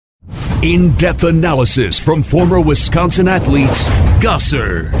In-depth analysis from former Wisconsin athletes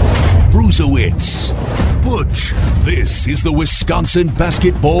Gasser, Bruesewitz, Butch. This is the Wisconsin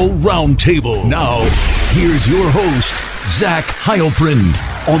Basketball Roundtable. Now, here's your host, Zach Heilprin,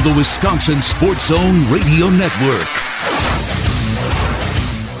 on the Wisconsin Sports Zone Radio Network.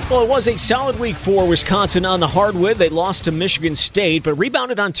 Well, it was a solid week for Wisconsin on the hardwood. They lost to Michigan State, but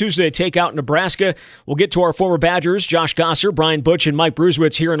rebounded on Tuesday to take out Nebraska. We'll get to our former Badgers, Josh Gasser, Brian Butch, and Mike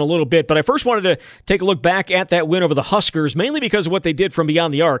Bruesewitz here in a little bit. But I first wanted to take a look back at that win over the Huskers, mainly because of what they did from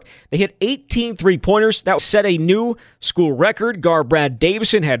beyond the arc. They hit 18 three-pointers. That set a new school record. Guard Brad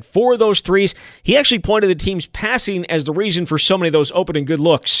Davison had 4 of those threes. He actually pointed the team's passing as the reason for so many of those open and good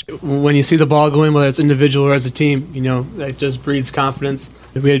looks. When you see the ball going, whether it's individual or as a team, that just breeds confidence.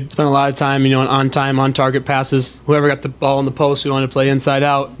 We had spent a lot of time, on target passes. Whoever got the ball in the post, we wanted to play inside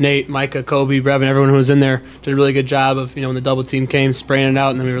out. Nate, Micah, Kobe, Brevin, everyone who was in there did a really good job of, when the double team came, spraying it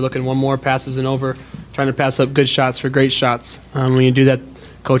out, and then we were looking one more, passes and over, trying to pass up good shots for great shots. When you do that,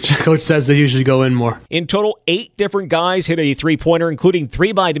 Coach says they usually go in more. In total, 8 different guys hit a three-pointer, including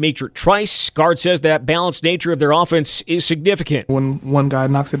 3 by Demetric Trice. Guard says that balanced nature of their offense is significant. When one guy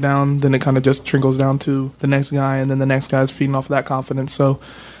knocks it down, then it kind of just trickles down to the next guy, and then the next guy's feeding off of that confidence. So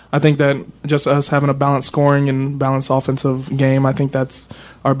I think that just us having a balanced scoring and balanced offensive game, I think that's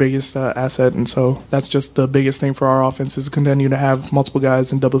our biggest asset. And so that's just the biggest thing for our offense is to continue to have multiple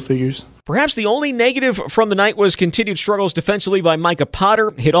guys in double figures. Perhaps the only negative from the night was continued struggles defensively by Micah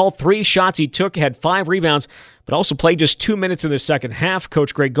Potter. Hit all 3 shots he took, had 5 rebounds, but also played just 2 minutes in the second half.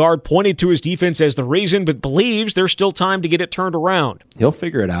 Coach Greg Gard pointed to his defense as the reason, but believes there's still time to get it turned around. He'll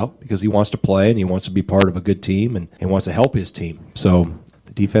figure it out because he wants to play and he wants to be part of a good team and he wants to help his team. So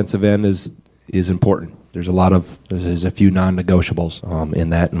the defensive end is important. There's a few non-negotiables in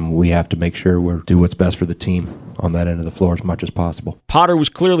that, and we have to make sure we do what's best for the team on that end of the floor as much as possible. Potter was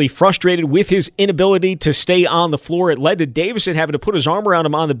clearly frustrated with his inability to stay on the floor. It led to Davison having to put his arm around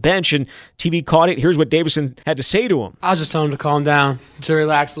him on the bench, and TV caught it. Here's what Davison had to say to him. I was just telling him to calm down, to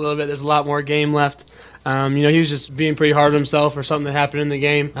relax a little bit. There's a lot more game left. He was just being pretty hard on himself for something that happened in the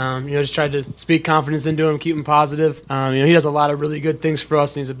game. Just tried to speak confidence into him, keep him positive. He does a lot of really good things for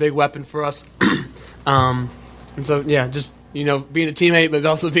us, and he's a big weapon for us. Being a teammate, but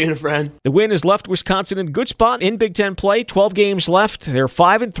also being a friend. The win has left Wisconsin in a good spot in Big Ten play. 12 games left. They're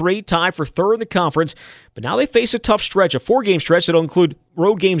 5-3, tied for 3rd in the conference. But now they face a tough stretch, a 4-game stretch that'll include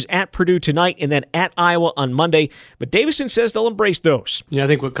road games at Purdue tonight and then at Iowa on Monday. But Davison says they'll embrace those. I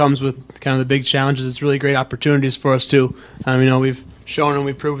think what comes with kind of the big challenges is really great opportunities for us too. We've shown and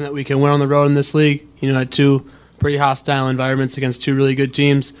we've proven that we can win on the road in this league. At 2 pretty hostile environments against 2 really good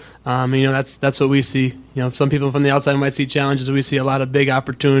teams. That's what we see. Some people from the outside might see challenges. We see a lot of big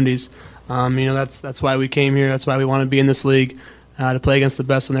opportunities. That's why we came here. That's why we want to be in this league, to play against the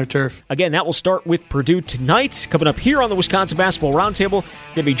best on their turf. Again, that will start with Purdue tonight. Coming up here on the Wisconsin Basketball Roundtable,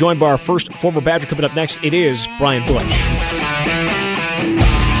 going to be joined by our first former Badger. Coming up next, it is Brian Butch.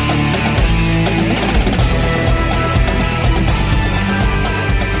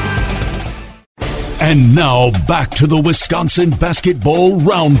 And now back to the Wisconsin Basketball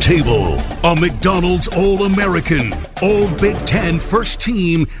Roundtable. A McDonald's All-American, All-Big Ten first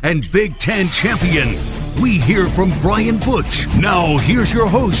team, and Big Ten champion. We hear from Brian Butch. Now here's your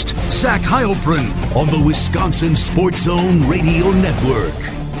host, Zach Heilprin, on the Wisconsin Sports Zone Radio Network.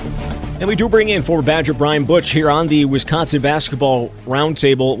 And we do bring in former Badger Brian Butch here on the Wisconsin Basketball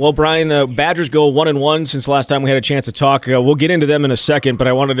Roundtable. Well, Brian, the Badgers go 1-1 since the last time we had a chance to talk. We'll get into them in a second, but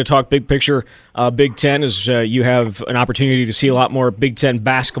I wanted to talk big picture Big Ten, as you have an opportunity to see a lot more Big Ten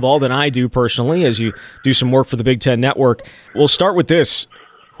basketball than I do personally, as you do some work for the Big Ten Network. We'll start with this.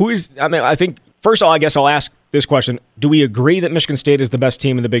 I think, first of all, I guess I'll ask this question. Do we agree that Michigan State is the best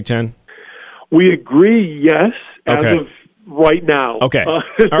team in the Big Ten? We agree, yes, as of right now. Okay. All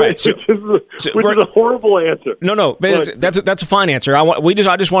right. Which is a horrible answer. No, but that's a fine answer. I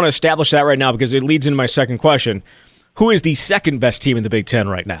just want to establish that right now because it leads into my second question. Who is the second best team in the Big Ten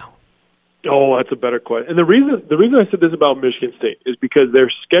right now? Oh, that's a better question. And the reason I said this about Michigan State is because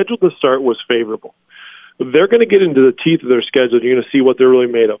their schedule to start was favorable. They're going to get into the teeth of their schedule. You're going to see what they're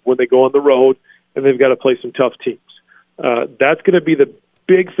really made of when they go on the road and they've got to play some tough teams. That's going to be the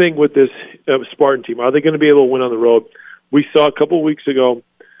big thing with this Spartan team. Are they going to be able to win on the road? We saw a couple of weeks ago,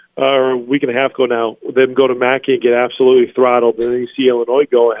 or a week and a half ago now, them go to Mackey and get absolutely throttled, and then you see Illinois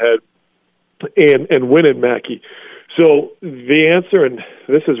go ahead and win in Mackey. So the answer, and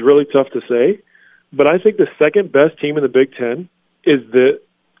this is really tough to say, but I think the second best team in the Big Ten is the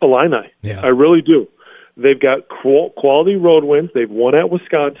Illini. Yeah. I really do. They've got quality road wins. They've won at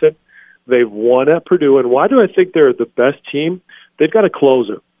Wisconsin. They've won at Purdue. And why do I think they're the best team? They've got a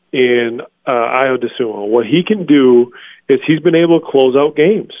closer. in Io DeSumo. What he can do is he's been able to close out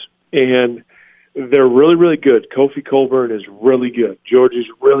games, and they're really, really good. Kofi Coburn is really good. George is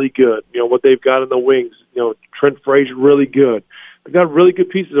really good. What they've got in the wings, Trent Frazier, really good. They've got really good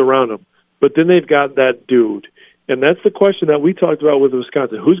pieces around them. But then they've got that dude. And that's the question that we talked about with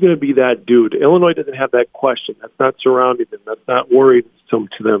Wisconsin. Who's going to be that dude? Illinois doesn't have that question. That's not surrounding them. That's not worried to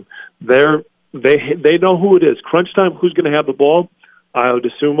them. They know who it is. Crunch time, who's going to have the ball? Io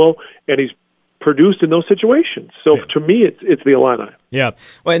DeSumo. And he's produced in those situations. So to me, it's the Illini. Yeah,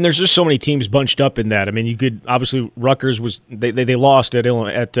 well, and there's just so many teams bunched up in that. I mean, you could obviously Rutgers they lost at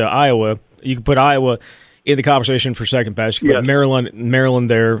Iowa. You could put Iowa in the conversation for second best. You could put Maryland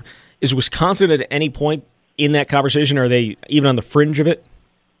there. Is Wisconsin at any point in that conversation? Are they even on the fringe of it?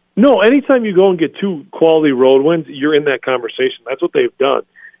 No. Anytime you go and get 2 quality road wins, you're in that conversation. That's what they've done,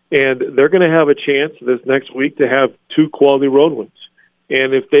 and they're going to have a chance this next week to have 2 quality road wins.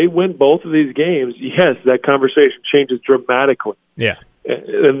 And if they win both of these games, yes, that conversation changes dramatically. Yeah,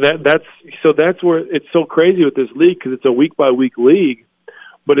 and that's where it's so crazy with this league, because it's a week-by-week league,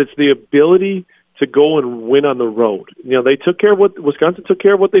 but it's the ability to go and win on the road. They took care of Wisconsin took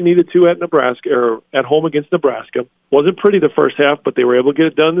care of what they needed to at Nebraska, or at home against Nebraska. Wasn't pretty the first half, but they were able to get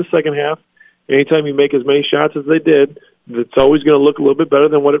it done in the second half. Anytime you make as many shots as they did, it's always going to look a little bit better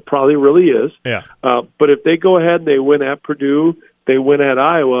than what it probably really is. Yeah. But if they go ahead and they win at Purdue, they win at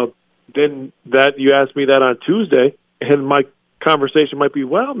Iowa, then that you asked me that on Tuesday, and my conversation might be,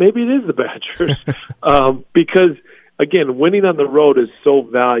 well, maybe it is the Badgers. Because, again, winning on the road is so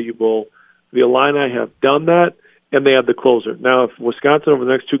valuable. The Illini have done that, and they have the closer. Now, if Wisconsin over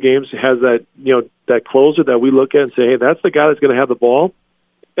the next 2 games has that, that closer that we look at and say, hey, that's the guy that's going to have the ball,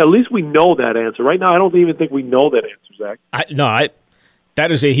 at least we know that answer. Right now, I don't even think we know that answer, Zach. That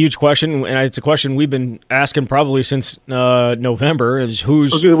is a huge question, and it's a question we've been asking probably since November.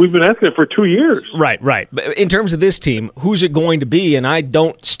 We've been asking it for 2 years. Right. But in terms of this team, who's it going to be? And I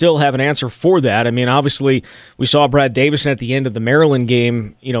don't still have an answer for that. I mean, obviously, we saw Brad Davison at the end of the Maryland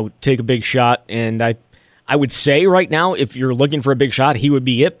game, take a big shot, and I would say right now, if you're looking for a big shot, he would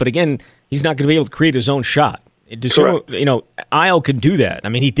be it. But again, he's not going to be able to create his own shot. Io can do that. I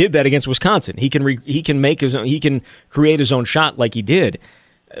mean, he did that against Wisconsin. He can make his own. He can create his own shot like he did.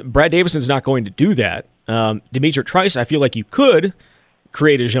 Brad Davison's not going to do that. Demetric Trice, I feel like you could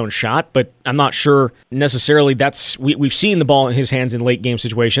create his own shot, but I'm not sure necessarily that's. We've seen the ball in his hands in late game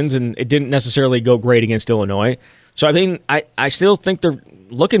situations, and it didn't necessarily go great against Illinois. So I mean, I still think they're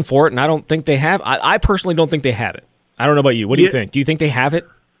looking for it, and I don't think they have. I personally don't think they have it. I don't know about you. What do you think? Do you think they have it?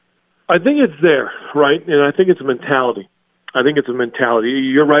 I think it's there, right? And I think it's a mentality.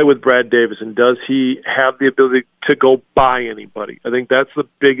 You're right with Brad Davison. Does he have the ability to go by anybody? I think that's the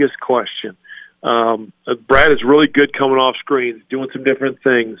biggest question. Brad is really good coming off screens, doing some different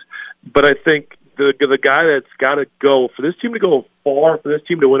things. But I think the guy that's got to go, for this team to go far, for this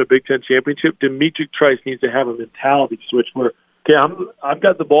team to win a Big Ten championship, Demetric Trice needs to have a mentality switch where, okay, I've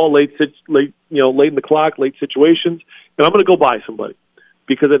got the ball late in the clock, late situations, and I'm going to go by somebody.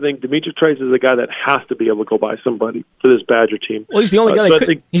 Because I think Demetric Trice is a guy that has to be able to go by somebody for this Badger team. Well, he's the only guy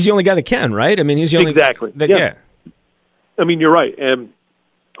he's the only guy that can, right? I mean, he's the only exactly. Yeah. I mean, you're right, and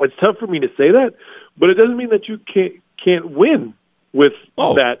it's tough for me to say that, but it doesn't mean that you can't win with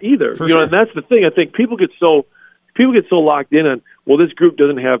that either. Sure. And that's the thing. I think people get so locked in on, well, this group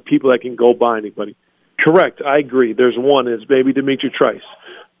doesn't have people that can go by anybody. Correct. I agree. There's one is maybe Demetric Trice,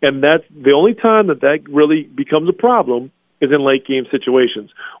 and that's the only time that really becomes a problem. Is in late game situations.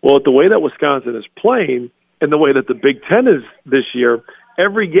 Well, the way that Wisconsin is playing and the way that the Big Ten is this year,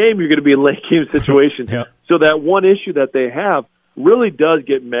 every game you're going to be in late game situations. Yeah. So that one issue that they have really does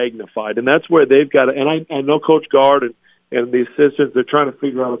get magnified, and that's where they've got to. And I know Coach Gard and the assistants, they're trying to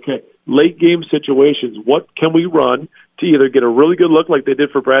figure out, okay, late game situations, what can we run to either get a really good look like they did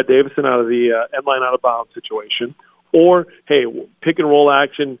for Brad Davison out of the end line out of bounds situation, or, hey, pick and roll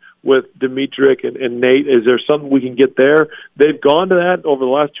action with Demetric and Nate. Is there something we can get there? They've gone to that over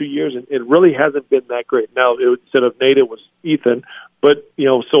the last 2 years, and it really hasn't been that great. Now, instead of Nate, it was Ethan. But,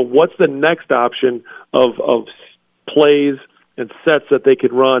 so what's the next option of plays and sets that they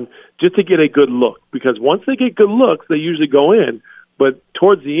could run just to get a good look? Because once they get good looks, they usually go in. But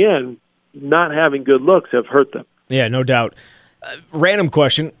towards the end, not having good looks have hurt them. Yeah, no doubt. Random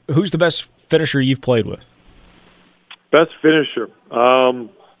question. Who's the best finisher you've played with? Best finisher.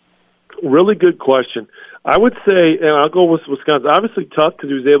 Really good question. I would say, and I'll go with Wisconsin, obviously Tuck because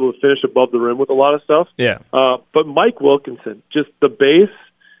he was able to finish above the rim with a lot of stuff. Yeah. But Mike Wilkinson, just the base.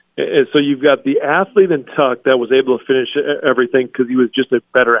 So you've got the athlete in Tuck that was able to finish everything because he was just a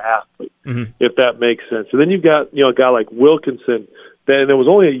better athlete, if that makes sense. And then you've got a guy like Wilkinson and it was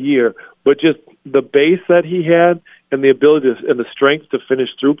only a year, but just the base that he had and the ability and the strength to finish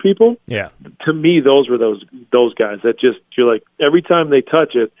through people. Yeah. To me, those were those guys that just, you're like, every time they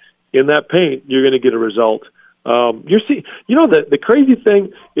touch it in that paint, you're going to get a result. The crazy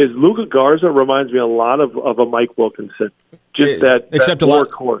thing is Luka Garza reminds me a lot of a Mike Wilkinson. Just that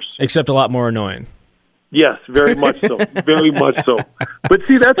workhorse. Except a lot more annoying. Yes, very much so. Very much so. But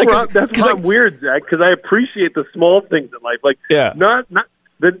see, that's why I'm weird, Zach, because I appreciate the small things in life. Like, not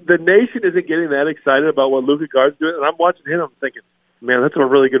the nation isn't getting that excited about what Luka Garza's doing, and I'm watching him. I'm thinking, man, that's a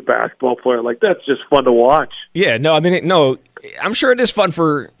really good basketball player. Like, that's just fun to watch. Yeah, no, I mean, I'm sure it is fun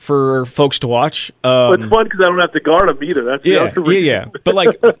for folks to watch. But it's fun because I don't have to guard him either. That's the other reason. Yeah. But like,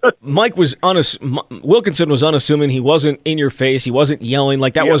 Wilkinson was unassuming. He wasn't in your face. He wasn't yelling.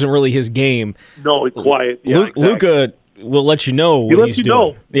 Like, that wasn't really his game. No, he's quiet. Yeah, Luka will let you know what he's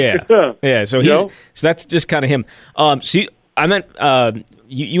doing. Yeah. So that's just kind of him. I meant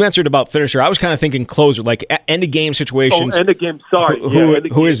you answered about finisher. I was kind of thinking closer, like end of game situations. Oh, end of game. Sorry.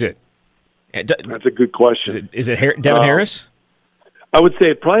 Who is it? That's a good question. Is it Devin Harris? I would say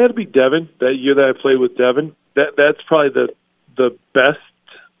it probably had to be Devin. That year that I played with Devin, that's probably the best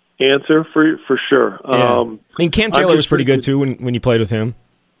answer for sure. I mean, Cam Taylor was pretty good too when you played with him.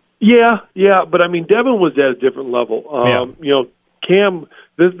 Yeah, but I mean, Devin was at a different level. Cam.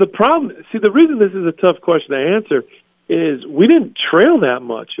 The problem. See, the reason this is a tough question to answer is we didn't trail that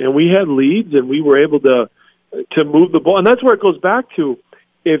much, and we had leads, and we were able to move the ball, and that's where it goes back to.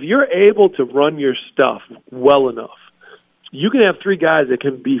 If you're able to run your stuff well enough, you can have three guys that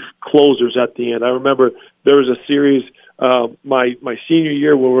can be closers at the end. I remember there was a series my senior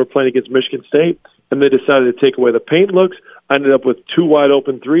year when we were playing against Michigan State, and they decided to take away the paint looks. I ended up with 2 wide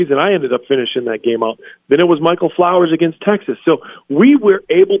open threes, and I ended up finishing that game out. Then it was Michael Flowers against Texas. So we were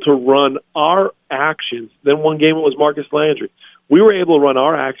able to run our actions. Then one game it was Marcus Landry. We were able to run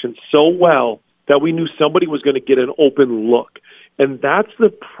our actions so well that we knew somebody was going to get an open look. And that's the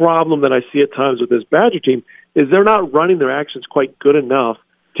problem that I see at times with this Badger team, is they're not running their actions quite good enough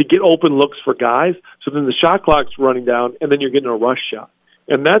to get open looks for guys. So then the shot clock's running down, and then you're getting a rush shot.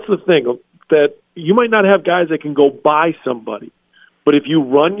 And that's the thing, that you might not have guys that can go by somebody. But if you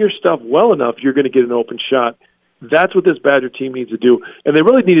run your stuff well enough, you're going to get an open shot. That's what this Badger team needs to do. And they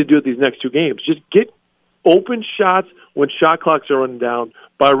really need to do it these next 2 games. Just get open shots when shot clocks are running down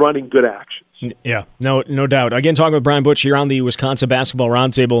by running good actions. Yeah, no doubt. Again, talking with Brian Butch here on the Wisconsin Basketball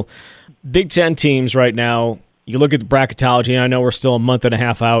Roundtable. Big Ten teams right now, you look at the bracketology, and I know we're still a month and a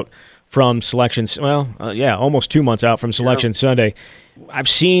half out from selections. Almost 2 months out from Selection Sunday. I've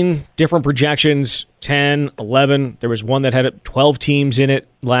seen different projections, 10, 11. There was one that had 12 teams in it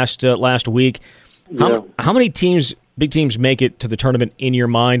last week. How many teams, big teams, make it to the tournament in your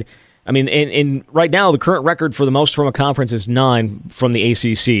mind? I mean, and right now, the current record for the most from a conference is 9 from the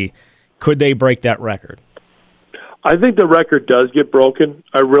ACC. Could they break that record? I think the record does get broken.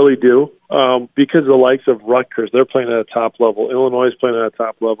 I really do. Because the likes of Rutgers, they're playing at a top level. Illinois is playing at a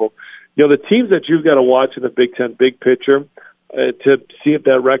top level. The teams that you've got to watch in the Big Ten big picture to see if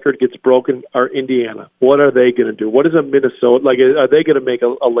that record gets broken are Indiana. What are they going to do? What is a Minnesota? Like, are they going to make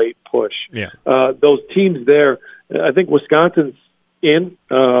a late push? Yeah. Those teams there, I think Wisconsin's in.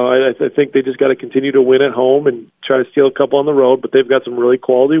 I think they just got to continue to win at home and try to steal a couple on the road, but they've got some really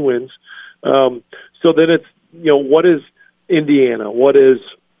quality wins. So then it's, what is Indiana?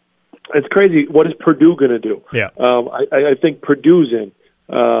 It's crazy. What is Purdue going to do? Yeah. I think Purdue's in.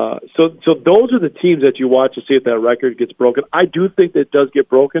 So those are the teams that you watch to see if that record gets broken. I do think that it does get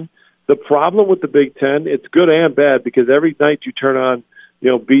broken. The problem with the Big Ten, it's good and bad, because every night you turn on,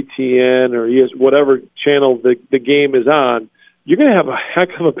 BTN or whatever channel the game is on, you're going to have a heck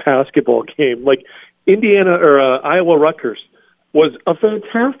of a basketball game. Like Indiana or Iowa Rutgers was a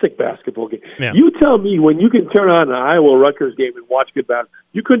fantastic basketball game. Yeah. You tell me when you can turn on an Iowa Rutgers game and watch good basketball.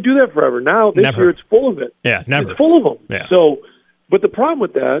 You couldn't do that forever. Now, this year, it's full of it. Yeah, never. It's full of them. Yeah. So, but the problem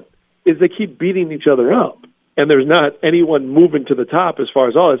with that is they keep beating each other up, and there's not anyone moving to the top as far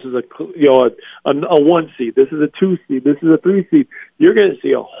as, this is a 1 seed, this is a 2 seed, this is a 3 seed. You're going to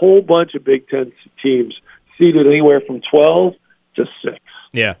see a whole bunch of Big Ten teams seeded anywhere from 12 to 6.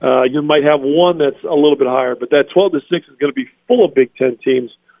 Yeah. You might have one that's a little bit higher, but that 12 to 6 is going to be full of Big Ten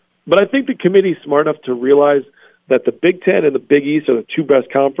teams. But I think the committee's smart enough to realize that the Big Ten and the Big East are the 2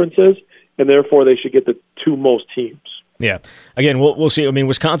 best conferences, and therefore they should get the 2 most teams. Yeah. Again, we'll see. I mean,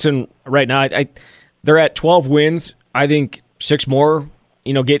 Wisconsin right now, they're at 12 wins. I think 6 more,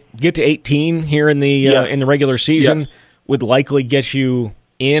 get to 18 here in the regular season would likely get you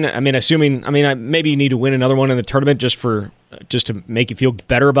in. I mean, maybe you need to win another one in the tournament just to make you feel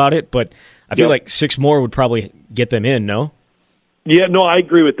better about it. But I feel like 6 more would probably get them in. No. Yeah, no, I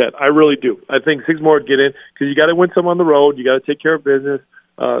agree with that. I really do. I think 6 more would get in because you got to win some on the road. You got to take care of business.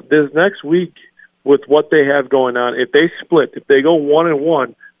 This next week, with what they have going on, if they split, if they go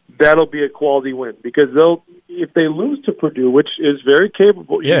 1-1, that'll be a quality win because if they lose to Purdue, which is very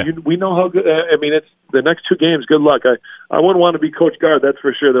capable, we know how good. I mean, it's the next 2 games. Good luck. I wouldn't want to be Coach Gard, that's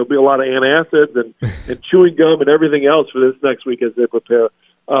for sure. There'll be a lot of antacids and chewing gum and everything else for this next week as they prepare.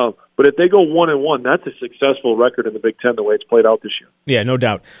 But if they go 1-1, that's a successful record in the Big Ten the way it's played out this year. Yeah, no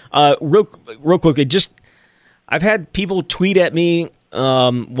doubt. Real quickly, I've had people tweet at me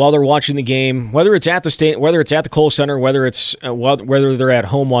while they're watching the game, whether it's at the state, whether it's at the Kohl Center, whether they're at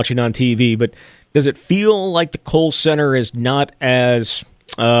home watching on TV. But does it feel like the Kohl Center is not as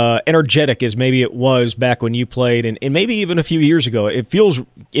energetic as maybe it was back when you played, and maybe even a few years ago? It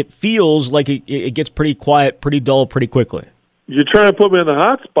feels like it gets pretty quiet, pretty dull, pretty quickly. You're trying to put me in the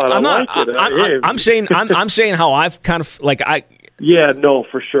hot spot. I'm saying how I've kind of like I. Yeah, no,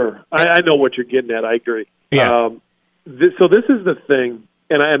 for sure. I know what you're getting at. I agree. Yeah. So this is the thing,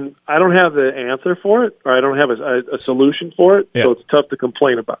 and I don't have the answer for it, or I don't have a solution for it. Yeah. So it's tough to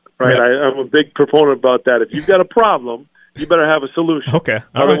complain about, right? Yeah. I'm a big proponent about that. If you've got a problem, you better have a solution. Okay.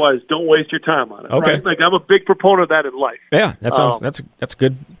 All Otherwise, right. don't waste your time on it. Okay. Right? Like I'm a big proponent of that in life. Yeah, that sounds that's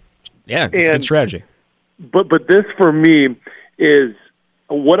good. Yeah, it's a good strategy. But this for me is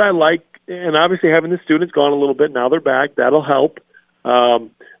what I like, and obviously having the students gone a little bit now they're back, that'll help.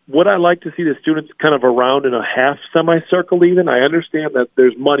 What I like to see the students kind of around in a half semicircle even. I understand that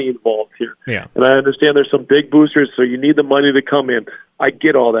there's money involved here. Yeah. And I understand there's some big boosters, so you need the money to come in. I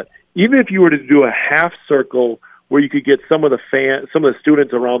get all that. Even if you were to do a half circle where you could get some of the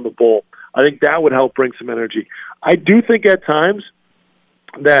students around the bowl, I think that would help bring some energy. I do think at times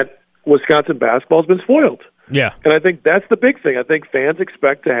that Wisconsin basketball has been spoiled. Yeah. And I think that's the big thing. I think fans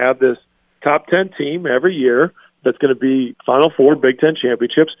expect to have this top 10 team every year that's going to be Final Four, Big Ten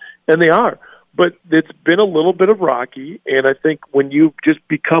championships, and they are. But it's been a little bit of rocky, and I think when you just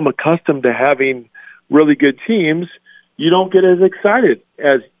become accustomed to having really good teams, you don't get as excited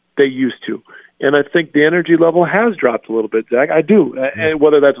as they used to. And I think the energy level has dropped a little bit, Zach. I do. And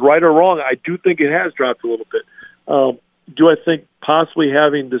whether that's right or wrong, I do think it has dropped a little bit. Do I think possibly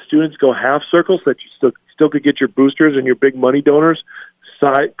having the students go half circles so that you still could get your boosters and your big money donors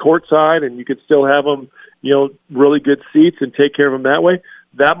courtside, and you could still have them, really good seats and take care of them that way?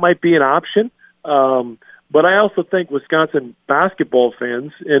 That might be an option. But I also think Wisconsin basketball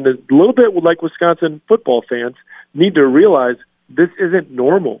fans, and a little bit like Wisconsin football fans, need to realize this isn't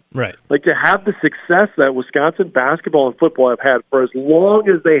normal. Right. Like to have the success that Wisconsin basketball and football have had for as long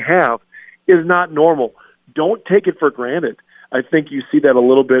as they have is not normal. Don't take it for granted. I think you see that a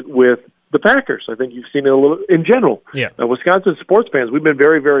little bit with the Packers. I think you've seen it a little in general. Yeah. Wisconsin sports fans, we've been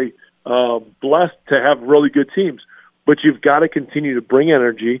very, very blessed to have really good teams. But you've got to continue to bring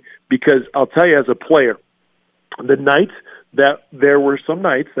energy because I'll tell you as a player, the nights that there were some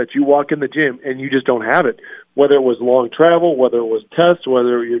nights that you walk in the gym and you just don't have it, whether it was long travel, whether it was tests,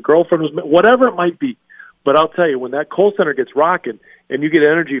 whether your girlfriend was, whatever it might be. But I'll tell you, when that Kohl Center gets rocking and you get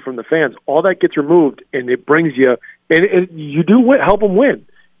energy from the fans, all that gets removed and it brings you, and you do help them win.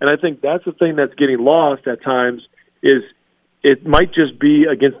 And I think that's the thing that's getting lost at times is it might just be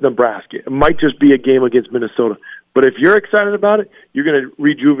against Nebraska. It might just be a game against Minnesota. But if you're excited about it, you're going to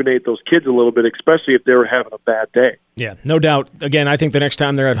rejuvenate those kids a little bit, especially if they were having a bad day. Yeah, no doubt. Again, I think the next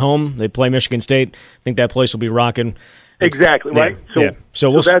time they're at home, they play Michigan State, I think that place will be rocking. Exactly, right?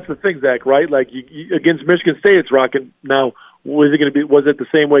 So that's the thing, Zach, right? Like you, against Michigan State, it's rocking. Now, was it the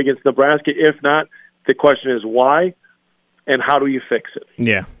same way against Nebraska? If not, the question is why and how do you fix it?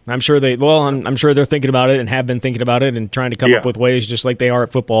 Yeah, I'm sure I'm sure they're thinking about it and have been thinking about it and trying to come up with ways just like they are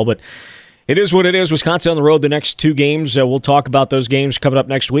at football, but it is what it is. Wisconsin on the road the next 2 games. We'll talk about those games coming up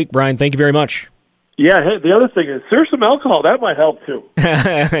next week. Brian, thank you very much. Yeah, hey, the other thing is serve some alcohol. That might help too.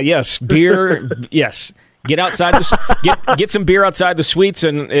 Yes, beer. Yes, get outside. Get some beer outside the suites,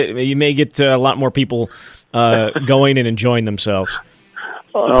 and you may get a lot more people going and enjoying themselves.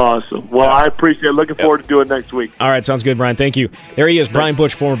 Awesome. Well, I appreciate it. Looking forward to doing it next week. All right, sounds good, Brian. Thank you. There he is, Brian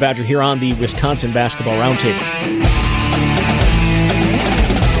Butch, former Badger, here on the Wisconsin Basketball Roundtable.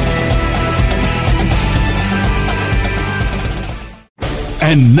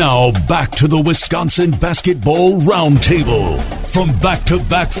 And now back to the Wisconsin Basketball Roundtable. From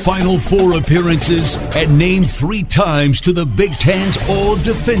back-to-back Final Four appearances and named 3 times to the Big Ten's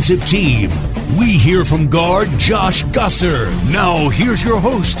all-defensive team, we hear from guard Josh Gasser. Now here's your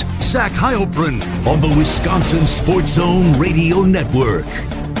host, Zach Heilprin, on the Wisconsin Sports Zone Radio Network.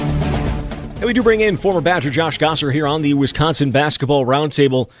 And we do bring in former Badger Josh Gasser here on the Wisconsin Basketball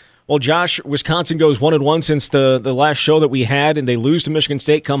Roundtable. Well, Josh, Wisconsin goes 1-1 since the last show that we had, and they lose to Michigan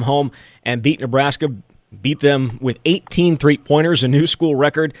State, come home and beat Nebraska, beat them with 18 three-pointers, a new school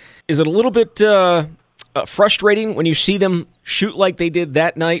record. Is it a little bit frustrating when you see them shoot like they did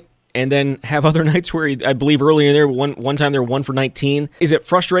that night and then have other nights where, I believe earlier there, one time they were 1 for 19? Is it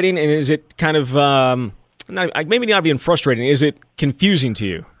frustrating, and is it kind of, maybe not even frustrating, is it confusing to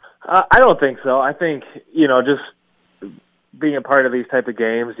you? I don't think so. I think, just being a part of these type of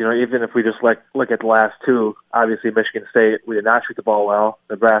games, even if we just look at the last two, obviously Michigan State, we did not shoot the ball well.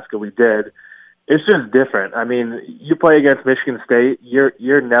 Nebraska, we did. It's just different. I mean, you play against Michigan State,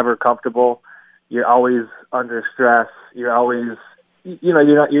 you're never comfortable. You're always under stress. You're always,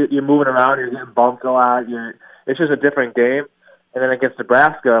 you're moving around. You're getting bumped a lot. It's just a different game. And then against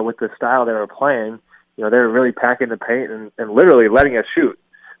Nebraska, with the style they were playing, they were really packing the paint and literally letting us shoot.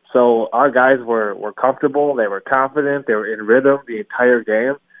 So our guys were comfortable, they were confident, they were in rhythm the entire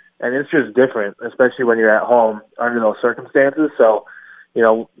game, and it's just different, especially when you're at home under those circumstances. So, we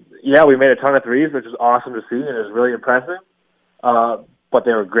made a ton of threes, which was awesome to see, and it was really impressive. But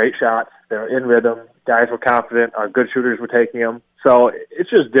they were great shots, they were in rhythm, guys were confident, our good shooters were taking them. So it's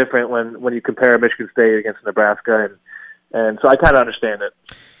just different when you compare Michigan State against Nebraska, and so I kind of understand it.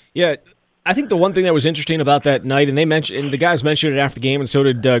 Yeah. I think the one thing that was interesting about that night, and the guys mentioned it after the game, and so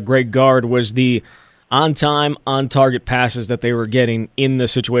did Greg Gard, was the on-time, on-target passes that they were getting in the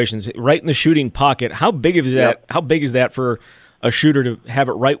situations, right in the shooting pocket. How big is that? Yep. How big is that for a shooter to have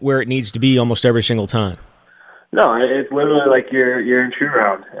it right where it needs to be almost every single time? No, it's literally like you're in shoot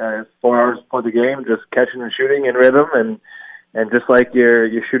around. It's 4 hours before the game, just catching and shooting in rhythm, and just like you're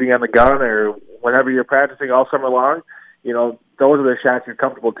shooting on the gun or whenever you're practicing all summer long. Those are the shots you're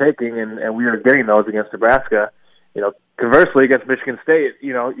comfortable taking, and we were getting those against Nebraska. Conversely, against Michigan State,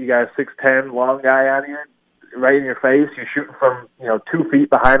 you got a 6'10" long guy on you, right in your face. You're shooting from, 2 feet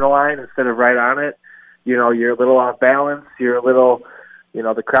behind the line instead of right on it. You're a little off balance. You're a little,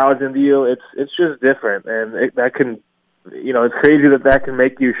 the crowd's into you. It's just different, and that can, it's crazy that can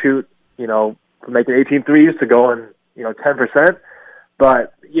make you shoot, from making 18 threes to going, 10%.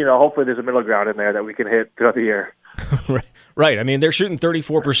 But, hopefully there's a middle ground in there that we can hit throughout the year. Right. I mean, they're shooting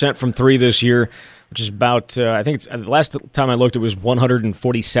 34% from three this year, which is about, I think the last time I looked, it was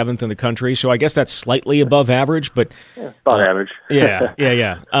 147th in the country. So I guess that's slightly above average, but about average.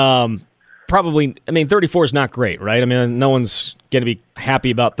 Yeah. Probably, 34 is not great, right? I mean, no one's going to be happy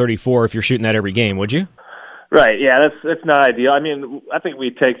about 34 if you're shooting that every game, would you? Right, yeah, that's not ideal. I mean, I think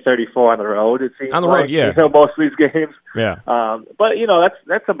we take 34 on the road, it seems. On the road, yeah. Most of these games. Yeah. But,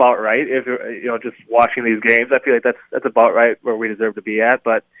 that's about right. If just watching these games, I feel like that's about right where we deserve to be at.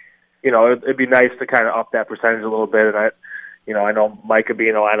 But, it'd be nice to kind of up that percentage a little bit. And I know Micah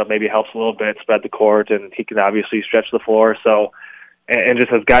being in the lineup maybe helps a little bit, spread the court, and he can obviously stretch the floor. So, and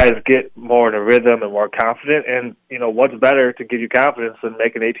just as guys get more in a rhythm and more confident, and, what's better to give you confidence than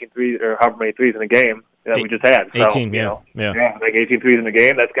making 18 threes or however many threes in a game that we just had. So, 18, yeah. Like 18 threes in a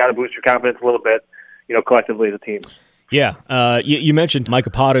game, that's got to boost your confidence a little bit, collectively as a team. Yeah. You mentioned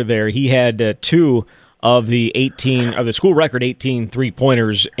Micah Potter there. He had 2 of the school record 18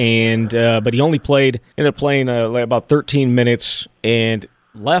 three-pointers, and but he only ended up playing about 13 minutes and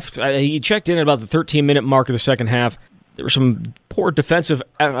left. He checked in at about the 13-minute mark of the second half. There was some poor defense,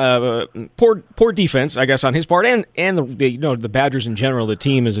 I guess, on his part, and the Badgers in general, the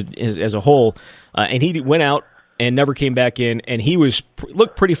team as a whole. And he went out and never came back in, and he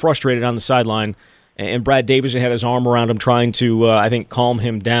looked pretty frustrated on the sideline. And Brad Davison had his arm around him, trying to, I think, calm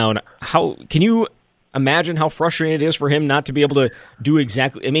him down. How can you imagine how frustrating it is for him not to be able to do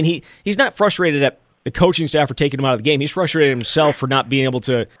exactly? I mean, he's not frustrated at the coaching staff for taking him out of the game. He's frustrated himself for not being able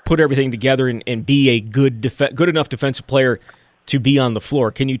to put everything together and be a good enough defensive player to be on the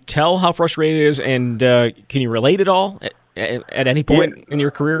floor. Can you tell how frustrated it is, and can you relate at all at any point in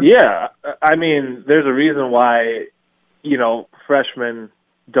your career? Yeah. I mean, there's a reason why, freshmen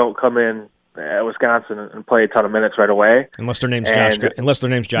don't come in at Wisconsin and play a ton of minutes right away. Unless their name's Josh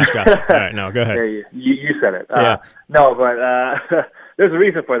Gossett. All right, no, go ahead. Yeah, you said it. Yeah. No, but there's a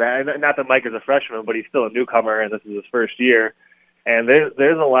reason for that. And not that Mike is a freshman, but he's still a newcomer, and this is his first year. And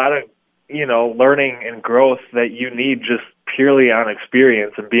there's a lot of, learning and growth that you need just purely on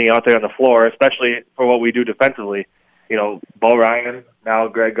experience and being out there on the floor, especially for what we do defensively. Bo Ryan, now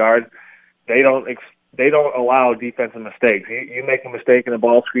Greg Gard, they don't allow defensive mistakes. You make a mistake in a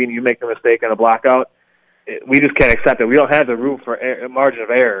ball screen, you make a mistake on a blockout, we just can't accept it. We don't have the room for a margin of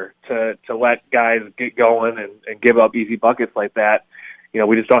error to let guys get going and give up easy buckets like that.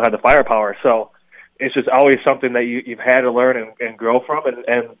 We just don't have the firepower. So it's just always something that you've had to learn and grow from.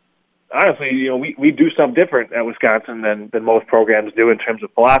 And honestly, we do something different at Wisconsin than most programs do in terms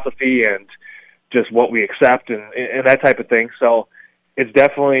of philosophy and just what we accept and that type of thing. So it's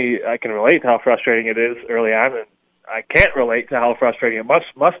definitely, I can relate to how frustrating it is early on, and I can't relate to how frustrating it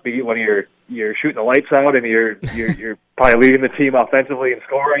must be when you're shooting the lights out and you're probably leading the team offensively and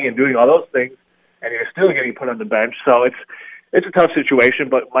scoring and doing all those things, and you're still getting put on the bench. So it's a tough situation.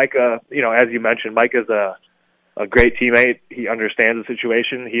 But Micah, as you mentioned, Micah's a great teammate. He understands the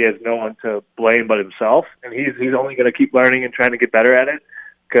situation. He has no one to blame but himself, and he's only going to keep learning and trying to get better at it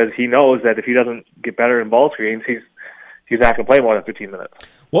because he knows that if he doesn't get better in ball screens, he's not going to play more than 15 minutes.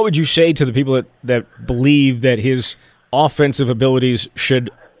 What would you say to the people that believe that his offensive abilities should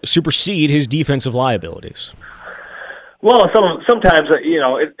supersede his defensive liabilities? Well, sometimes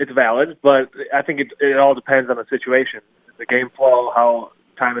it's valid, but I think it all depends on the situation, the game flow, how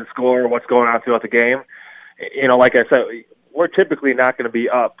time and score, what's going on throughout the game. Like I said, we're typically not going to be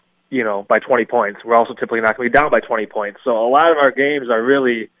up, by 20 points. We're also typically not going to be down by 20 points. So a lot of our games are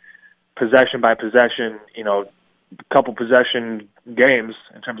really possession by possession, couple possession games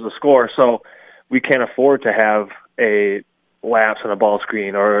in terms of the score. So we can't afford to have a lapse on a ball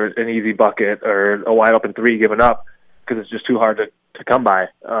screen or an easy bucket or a wide open three given up because it's just too hard to come by.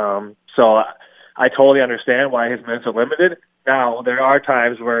 So I totally understand why his minutes are limited. Now, there are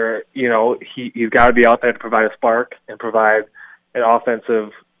times where, he's got to be out there to provide a spark and provide an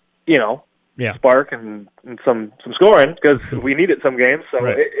offensive, spark and some scoring because we need it some games. So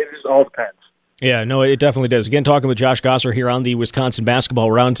right. It just all depends. Yeah, no, it definitely does. Again, talking with Josh Gasser here on the Wisconsin Basketball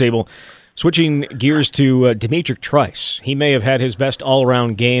Roundtable. Switching gears to Demetric Trice. He may have had his best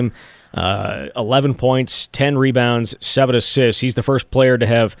all-around game, 11 points, 10 rebounds, 7 assists. He's the first player to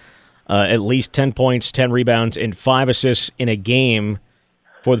have at least 10 points, 10 rebounds, and 5 assists in a game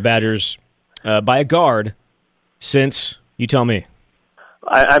for the Badgers by a guard since, you tell me.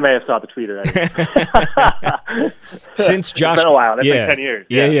 I may have saw the tweet already. Since Josh, it's been a while. That's like 10 years.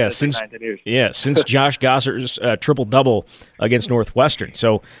 Yeah. Since 9, 10 years. Yeah, since Josh Gasser's triple-double against Northwestern.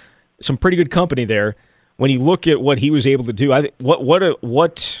 So some pretty good company there. When you look at what he was able to do,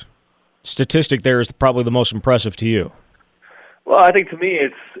 what statistic there is probably the most impressive to you? Well, I think to me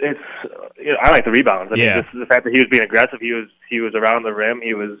it's I like the rebounds. I mean, just the fact that he was being aggressive, he was around the rim,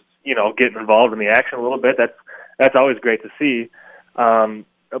 he was getting involved in the action a little bit. That's always great to see.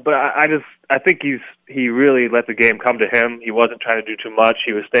 But I think he really let the game come to him. He wasn't trying to do too much.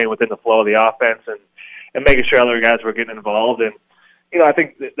 He was staying within the flow of the offense and making sure other guys were getting involved. And I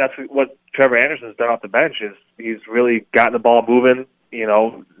think that's what Trevor Anderson's done off the bench is he's really gotten the ball moving. He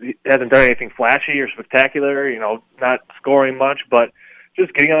hasn't done anything flashy or spectacular. Not scoring much, but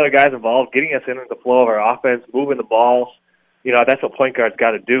just getting other guys involved, getting us into the flow of our offense, moving the ball. That's what point guard's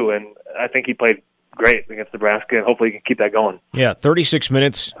got to do. And I think he played great against Nebraska, and hopefully he can keep that going. Yeah, 36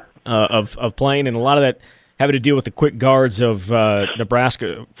 minutes of playing, and a lot of that having to deal with the quick guards of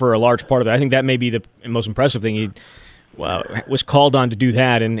Nebraska for a large part of it. I think that may be the most impressive thing. He was called on to do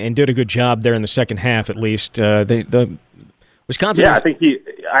that and did a good job there in the second half, at least. The Wisconsin. Yeah, I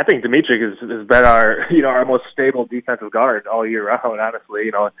think Demetric has been our most stable defensive guard all year round.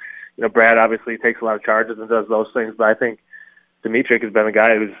 Honestly, Brad obviously takes a lot of charges and does those things, but I think Demetric has been a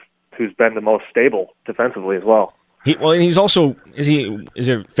guy who's been the most stable defensively as well. And he's also is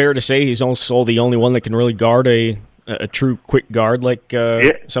it fair to say he's also the only one that can really guard a true quick guard like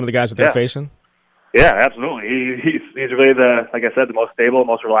some of the guys that they're facing? Yeah, absolutely. He's really like I said, the most stable,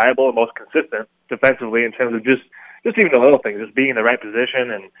 most reliable, and most consistent defensively in terms of just even the little things, just being in the right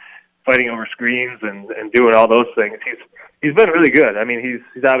position and fighting over screens and doing all those things. He's been really good. I mean,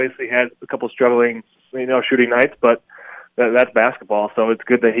 he's obviously had a couple struggling, shooting nights, but that's basketball, so it's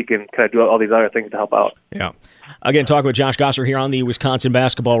good that he can kind of do all these other things to help out. Yeah. Again, talking with Josh Gasser here on the Wisconsin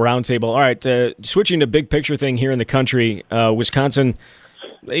Basketball Roundtable. All right, switching to big picture thing here in the country, Wisconsin,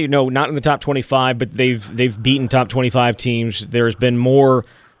 not in the top 25, but they've beaten top 25 teams. There's been more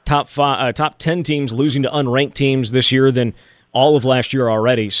top 10 teams losing to unranked teams this year than all of last year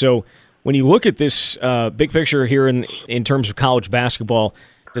already. So when you look at this big picture here in terms of college basketball,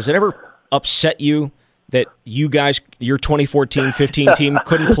 does it ever upset you that you guys, your 2014-15 team,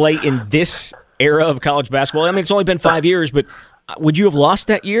 couldn't play in this era of college basketball? I mean, it's only been 5 years, but would you have lost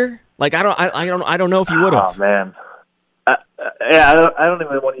that year? Like, I don't know if you would have. Oh man, I don't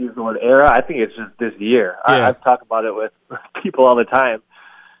even want to use the word era. I think it's just this year. Yeah. I've talked about it with people all the time.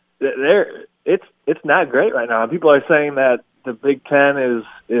 It's not great right now. People are saying that the Big Ten is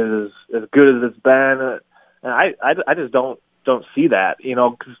as good as it's been, and I just don't see that.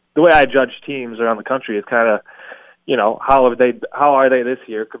 Because the way I judge teams around the country is kind of, how are they this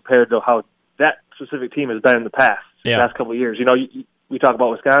year compared to how that specific team has been in the past couple of years. we talk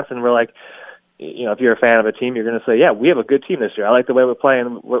about Wisconsin, we're like, if you're a fan of a team, you're going to say, yeah, we have a good team this year. I like the way we're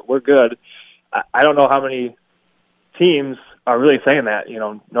playing. We're good. I don't know how many teams are really saying that.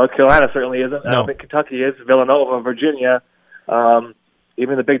 North Carolina certainly isn't. No. I don't think Kentucky is. Villanova, Virginia,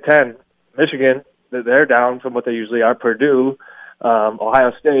 even the Big Ten, Michigan, they're down from what they usually are. Purdue,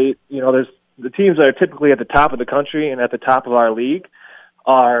 Ohio State. There's the teams that are typically at the top of the country and at the top of our league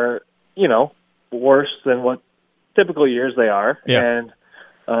are, worse than what typical years they are. Yeah.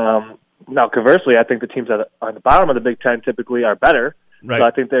 And now, conversely, I think the teams that are on the bottom of the Big Ten typically are better. Right. So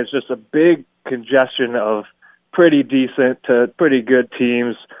I think there's just a big congestion of pretty decent to pretty good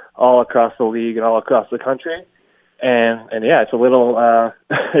teams all across the league and all across the country. And yeah, it's a little,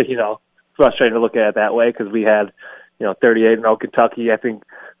 frustrating to look at it that way because we had, 38-0 Kentucky. I think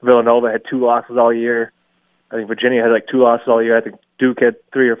Villanova had 2 losses all year. I think Virginia had 2 losses all year. I think Duke had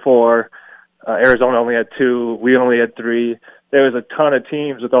 3 or 4. Arizona only had 2. We only had 3. There was a ton of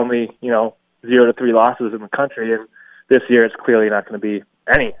teams with only, 0 to 3 losses in the country. And this year it's clearly not going to be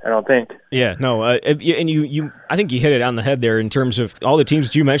any, I don't think. Yeah, no, and you, I think you hit it on the head there in terms of all the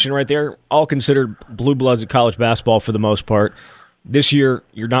teams you mentioned right there, all considered blue bloods of college basketball for the most part. This year,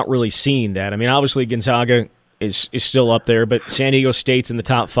 you're not really seeing that. I mean, obviously Gonzaga is still up there, but San Diego State's in the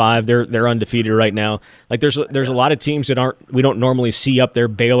top 5. They're undefeated right now. There's a lot of teams that we don't normally see up there.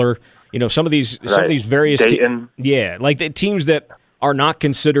 Baylor, some of these various Dayton. The teams that are not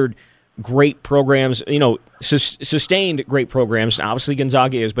considered great programs, sustained great programs. Obviously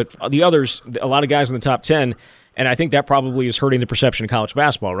Gonzaga is, but the others, a lot of guys in the top 10, and I think that probably is hurting the perception of college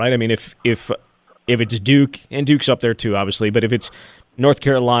basketball, right? I mean, if it's Duke, and Duke's up there too, obviously, but if it's North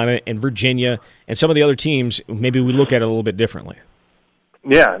Carolina and Virginia and some of the other teams, maybe we look at it a little bit differently.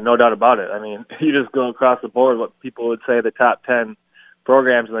 Yeah, no doubt about it. I mean, you just go across the board, what people would say the top 10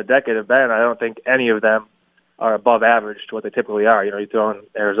 programs in the decade have been, I don't think any of them are above average to what they typically are. You throw in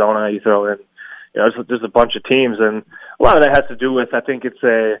Arizona, you throw in, there's a bunch of teams, and a lot of that has to do with, I think it's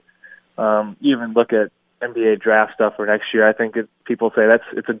even look at NBA draft stuff for next year. I think people say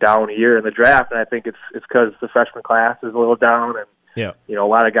it's a down year in the draft, and I think it's because the freshman class is a little down, and a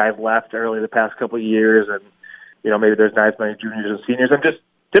lot of guys left early the past couple of years, and maybe there's not as many juniors and seniors, and just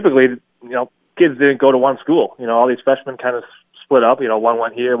typically kids didn't go to one school. All these freshmen kind of split up. One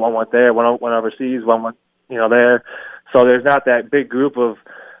went here, one went there, one went overseas, one went there. So there's not that big group of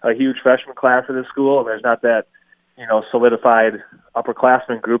a huge freshman class in the school, and there's not that, solidified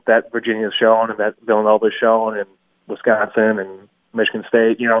upperclassmen group that Virginia's shown and that Villanova's shown and Wisconsin and Michigan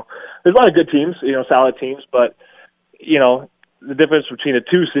State. There's a lot of good teams, solid teams, but, the difference between a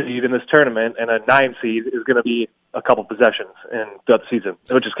 2 seed in this tournament and a 9 seed is going to be a couple possessions throughout the season,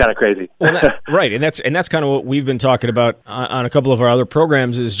 which is kind of crazy. Right, and that's kind of what we've been talking about on a couple of our other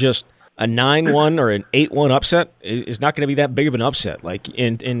programs is just a 9-1 or an 8-1 upset is not going to be that big of an upset. When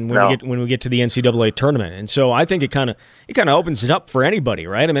we get to the NCAA tournament, and so I think it kind of opens it up for anybody,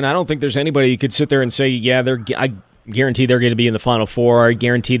 right? I mean, I don't think there's anybody you could sit there and say, yeah, I guarantee they're going to be in the Final Four. I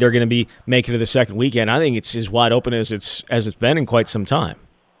guarantee they're going to be making it to the second weekend. I think it's as wide open as it's been in quite some time.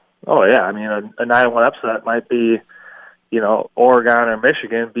 Oh yeah, I mean a 9-1 upset might be, Oregon or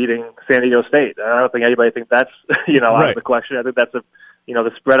Michigan beating San Diego State. I don't think anybody thinks that's out of the question. I think that's the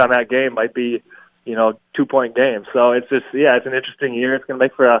spread on that game might be 2-point game. So it's just it's an interesting year. It's going to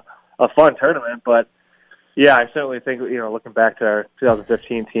make for a fun tournament. But yeah, I certainly think looking back to our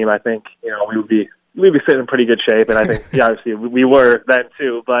 2015 team, I think we'd be sitting in pretty good shape, and I think obviously we were then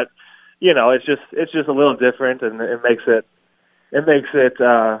too. But it's just a little different, and it makes it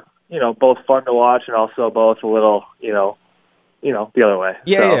both fun to watch and also both a little the other way.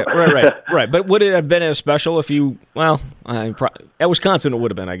 Yeah, right. But would it have been as special if you? Well, at Wisconsin it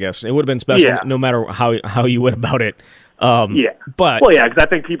would have been. I guess it would have been special no matter how you went about it. But because I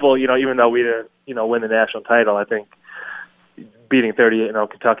think people, even though we didn't, win the national title, I think beating 38-0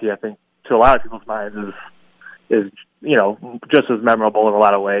 Kentucky, I think to a lot of people's minds is just as memorable in a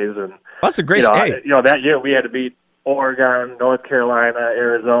lot of ways. And that's a great. That year we had to beat Oregon, North Carolina,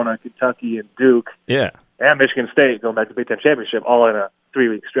 Arizona, Kentucky, and Duke. Yeah. And Michigan State going back to the Big Ten Championship all in a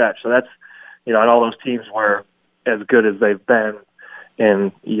 3-week stretch. So that's, and all those teams were as good as they've been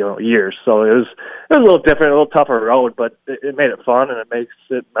in, years. So it was a little different, a little tougher road, but it made it fun and it makes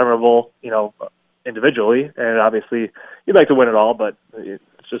it memorable, individually. And obviously you'd like to win it all, but it's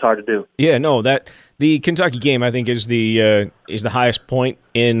just hard to do. Yeah, no, the Kentucky game I think is the highest point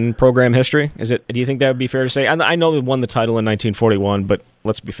in program history. Is it? Do you think that would be fair to say? I know they won the title in 1941, but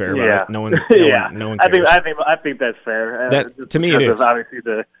let's be fair about it. No one cares. I think that's fair. To me, it is obviously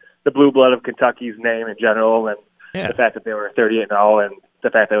the blue blood of Kentucky's name in general, and the fact that they were 38-0, and the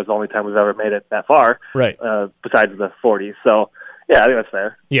fact that it was the only time we've ever made it that far. Right. Besides the 40s, so Yeah, I think that's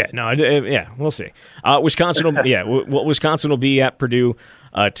fair. Yeah, no, yeah, we'll see. Wisconsin will, Wisconsin will be at Purdue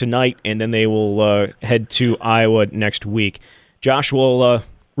tonight, and then they will head to Iowa next week. Josh will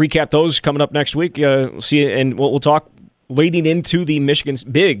recap those coming up next week. See, and we'll talk leading into the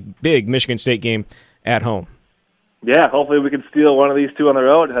big Michigan State game at home. Yeah, hopefully we can steal one of these two on the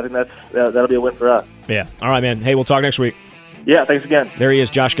road. I think that'll be a win for us. Yeah. All right, man. Hey, we'll talk next week. Yeah, thanks again. There he is,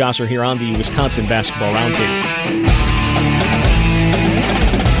 Josh Gasser, here on the Wisconsin Basketball Roundtable.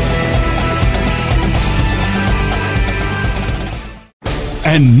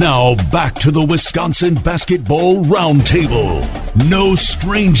 And now back to the Wisconsin Basketball Roundtable. No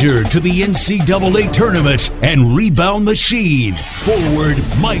stranger to the NCAA tournament and rebound machine. Forward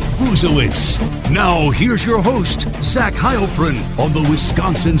Mike Bruesewitz. Now here's your host, Zach Heilprin, on the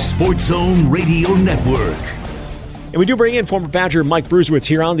Wisconsin Sports Zone Radio Network. And we do bring in former Badger Mike Bruesewitz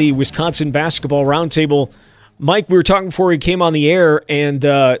here on the Wisconsin Basketball Roundtable. Mike, we were talking before we came on the air, and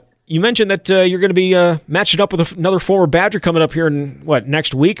you mentioned that you're going to be matching up with another former Badger coming up here in,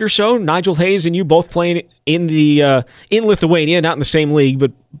 next week or so? Nigel Hayes and you both playing in Lithuania, not in the same league,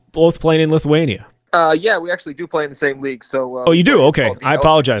 but both playing in Lithuania. Yeah, we actually do play in the same league. So. Oh, you do? Okay, I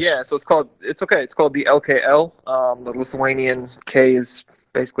apologize. Yeah, so it's okay. It's called the LKL. The Lithuanian K is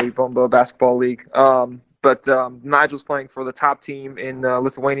basically Bumba Basketball League. But Nigel's playing for the top team in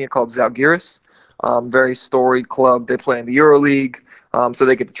Lithuania called Zalgiris. Very storied club. They play in the EuroLeague. So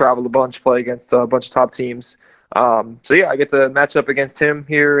they get to travel a bunch, play against a bunch of top teams. So yeah, I get to match up against him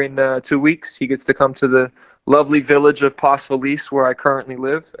here in 2 weeks. He gets to come to the lovely village of Pasvalys, where I currently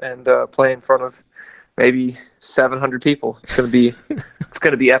live, and play in front of maybe 700 people. It's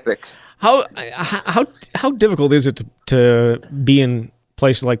gonna be epic. How difficult is it to be in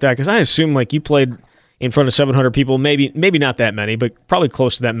places like that? Because I assume like you played in front of 700 people, maybe not that many, but probably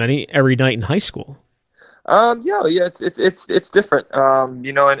close to that many every night in high school. Yeah, it's different.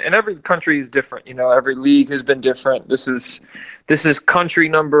 And every country is different. Every league has been different. This is country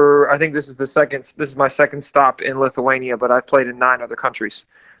number. I think this is my second stop in Lithuania, but I've played in 9 other countries.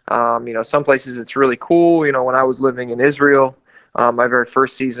 Some places it's really cool. When I was living in Israel, my very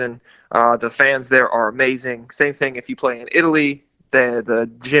first season, the fans there are amazing. Same thing if you play in Italy. The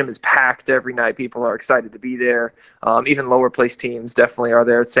gym is packed every night. People are excited to be there. Even lower place teams definitely are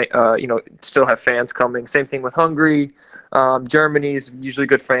there. Still have fans coming. Same thing with Hungary. Germany's usually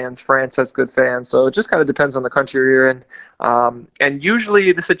good fans. France has good fans. So it just kind of depends on the country you're in. And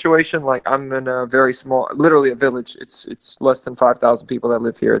usually the situation, like I'm in a very small, literally a village. It's less than 5,000 people that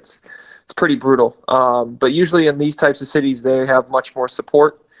live here. It's pretty brutal. But usually in these types of cities, they have much more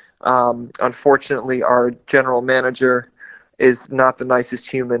support. Unfortunately, our general manager is not the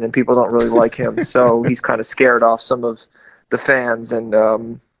nicest human, and people don't really like him. So he's kind of scared off some of the fans,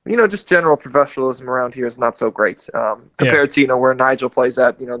 and just general professionalism around here is not so great compared to where Nigel plays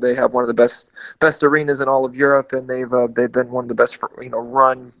at. They have one of the best arenas in all of Europe, and they've been one of the best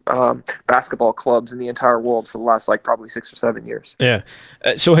run basketball clubs in the entire world for the last probably 6 or 7 years. Yeah.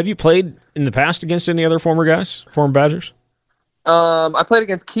 So have you played in the past against any other former Badgers? I played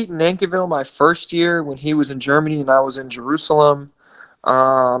against Keaton Nankivil my first year when he was in Germany and I was in Jerusalem.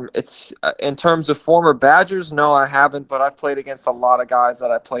 It's in terms of former Badgers, no, I haven't, but I've played against a lot of guys that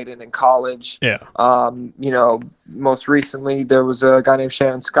I played in college. Yeah. Most recently there was a guy named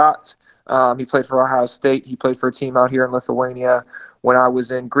Shannon Scott. He played for Ohio State. He played for a team out here in Lithuania. When I was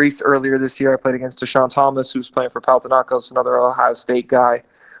in Greece earlier this year, I played against Deshaun Thomas, who's playing for Panathinaikos, another Ohio State guy.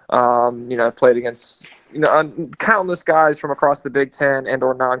 I played against countless guys from across the Big Ten and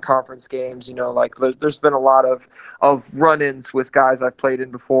or non-conference games. There's been a lot of run-ins with guys I've played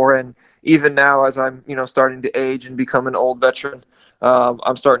in before, and even now as I'm starting to age and become an old veteran,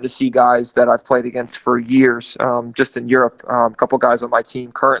 I'm starting to see guys that I've played against for years. Just in Europe, a couple guys on my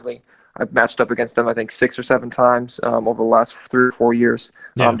team currently, I've matched up against them I think 6 or 7 times over the last 3 or 4 years,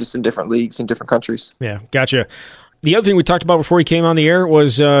 just in different leagues in different countries. Yeah, gotcha. The other thing we talked about before he came on the air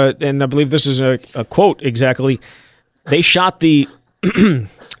was, and I believe this is a quote exactly, they shot the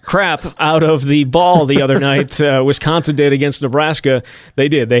crap out of the ball the other night. Wisconsin did against Nebraska. They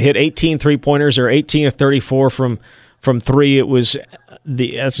did. They hit 18 three-pointers, or 18 of 34 from 3. It was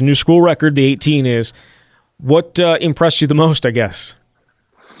that's a new school record, the 18 is. What impressed you the most, I guess?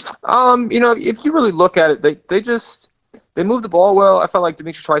 If you really look at it, they moved the ball well. I felt like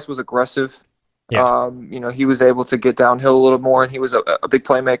Dimitri Trice was aggressive. Yeah. He was able to get downhill a little more, and he was a big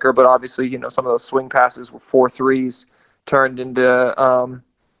playmaker. But obviously, some of those swing passes were 4 threes turned into,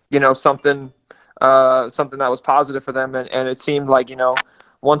 something that was positive for them. And it seemed like,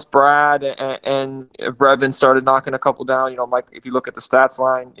 once Brad and Brevin started knocking a couple down, if you look at the stats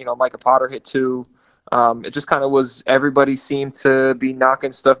line, Micah Potter hit 2. It just kind of was, everybody seemed to be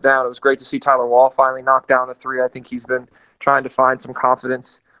knocking stuff down. It was great to see Tyler Wall finally knock down a three. I think he's been trying to find some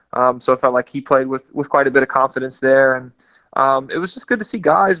confidence. So it felt like he played with quite a bit of confidence there. And it was just good to see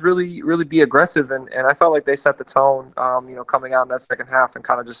guys really, really be aggressive. And I felt like they set the tone, coming out in that second half and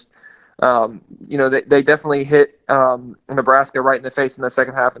kind of just, they definitely hit Nebraska right in the face in that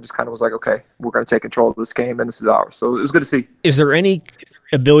second half and just kind of was like, okay, we're going to take control of this game and this is ours. So it was good to see. Is there any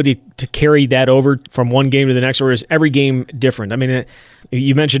ability to carry that over from one game to the next, or is every game different? I mean,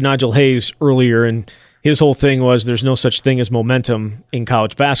 you mentioned Nigel Hayes earlier, and his whole thing was there's no such thing as momentum in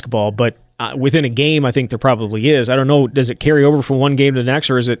college basketball, but within a game, I think there probably is. I don't know, does it carry over from one game to the next,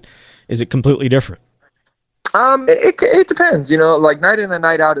 or is it completely different? It depends, like night in and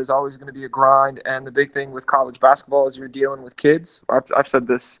night out is always going to be a grind. And the big thing with college basketball is you're dealing with kids. I've said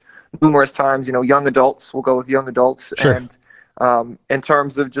this numerous times, young adults, we'll go with young adults. Sure. And in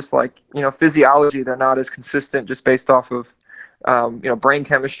terms of just like, physiology, they're not as consistent just based off of, brain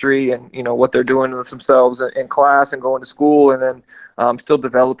chemistry and, what they're doing with themselves in class and going to school and then still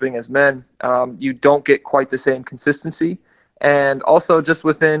developing as men. You don't get quite the same consistency. And also just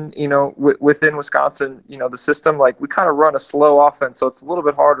within Wisconsin, the system, like we kind of run a slow offense. So it's a little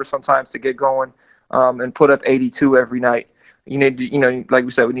bit harder sometimes to get going and put up 82 every night. You need to, like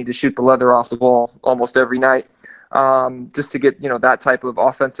we said, we need to shoot the leather off the ball almost every night just to get, that type of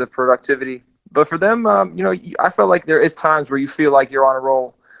offensive productivity. But for them, I felt like there is times where you feel like you're on a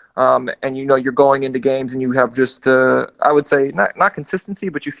roll and, you're going into games and you have just, I would say, not consistency,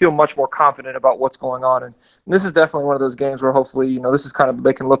 but you feel much more confident about what's going on. And this is definitely one of those games where hopefully, this is kind of,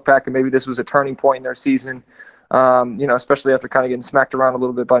 they can look back and maybe this was a turning point in their season, especially after kind of getting smacked around a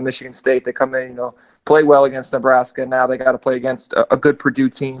little bit by Michigan State. They come in, play well against Nebraska. Now they got to play against a good Purdue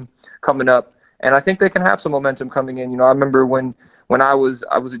team coming up. And I think they can have some momentum coming in. I remember when I was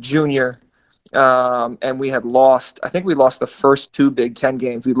a junior, and we had lost, I think we lost the first two Big Ten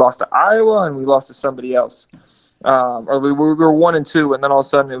games. We lost to Iowa and we lost to somebody else. Or we were 1-2, and then all of a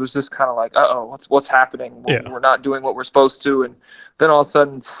sudden it was just kind of like, what's happening? We're not doing what we're supposed to. And then all of a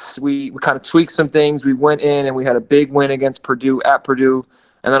sudden we kind of tweaked some things. We went in and we had a big win against Purdue at Purdue.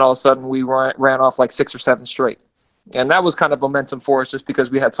 And then all of a sudden we ran off like 6 or 7 straight. And that was kind of momentum for us just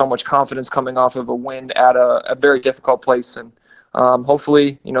because we had so much confidence coming off of a win at a very difficult place. And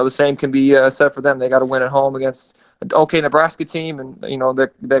hopefully, the same can be said for them. They got to win at home against an okay Nebraska team, and they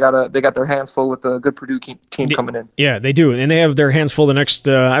got their hands full with a good Purdue team coming in. Yeah, they do, and they have their hands full the next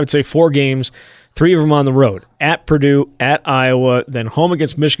I would say 4 games, 3 of them on the road: at Purdue, at Iowa, then home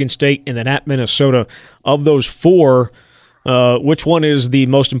against Michigan State, and then at Minnesota. Of those 4, which one is the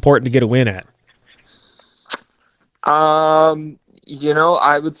most important to get a win at?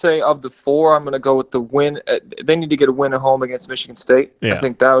 I would say of the 4, I'm going to go with the win. They need to get a win at home against Michigan State. Yeah. I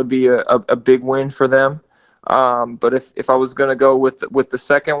think that would be a big win for them. But if I was going to go with the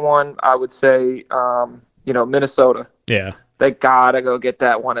second one, I would say, Minnesota. Yeah. They got to go get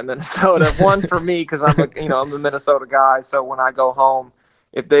that one in Minnesota. One for me because I'm a Minnesota guy. So when I go home,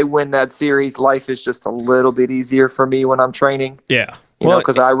 if they win that series, life is just a little bit easier for me when I'm training. Yeah.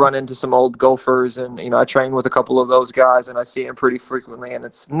 Because I run into some old Gophers and, I train with a couple of those guys and I see them pretty frequently and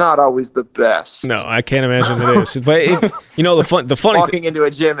it's not always the best. No, I can't imagine it is. But, the funny walking into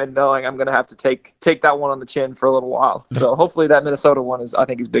a gym and knowing I'm going to have to take that one on the chin for a little while. So hopefully that Minnesota one I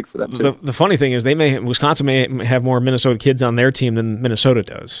think is big for them too. The funny thing is Wisconsin may have more Minnesota kids on their team than Minnesota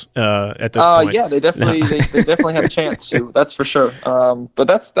does at this point. Yeah, they definitely they definitely have a chance to. That's for sure. But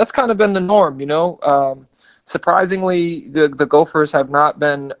that's kind of been the norm, Surprisingly, the Gophers have not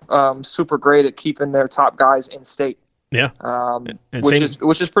been super great at keeping their top guys in state. Yeah,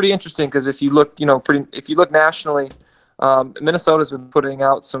 which is pretty interesting because if you look, if you look nationally, Minnesota's been putting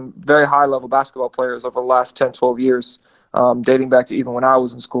out some very high level basketball players over the last 10, 12 years, dating back to even when I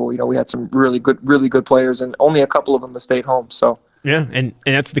was in school. We had some really good players, and only a couple of them have stayed home. So yeah, and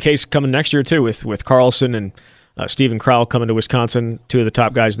that's the case coming next year too with Carlson and Stephen Crowell coming to Wisconsin, 2 of the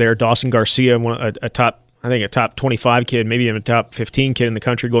top guys there. Dawson Garcia, a top 25 kid, maybe even a top 15 kid in the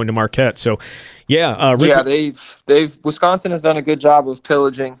country going to Marquette. So, they've Wisconsin has done a good job of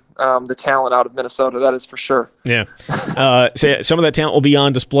pillaging the talent out of Minnesota. That is for sure. Yeah, so some of that talent will be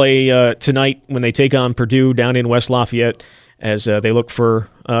on display tonight when they take on Purdue down in West Lafayette as they look for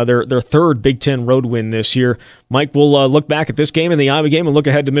their 3rd Big Ten road win this year. Mike, we'll look back at this game and the Iowa game and look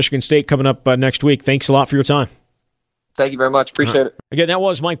ahead to Michigan State coming up next week. Thanks a lot for your time. Thank you very much. Appreciate it. Again, that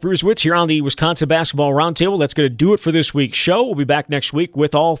was Mike Bruesewitz here on the Wisconsin Basketball Roundtable. That's going to do it for this week's show. We'll be back next week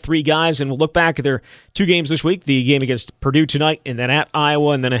with all 3 guys, and we'll look back at their 2 games this week, the game against Purdue tonight, and then at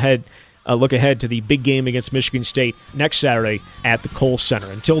Iowa, and then ahead look ahead to the big game against Michigan State next Saturday at the Kohl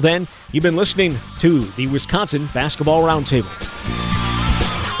Center. Until then, you've been listening to the Wisconsin Basketball Roundtable.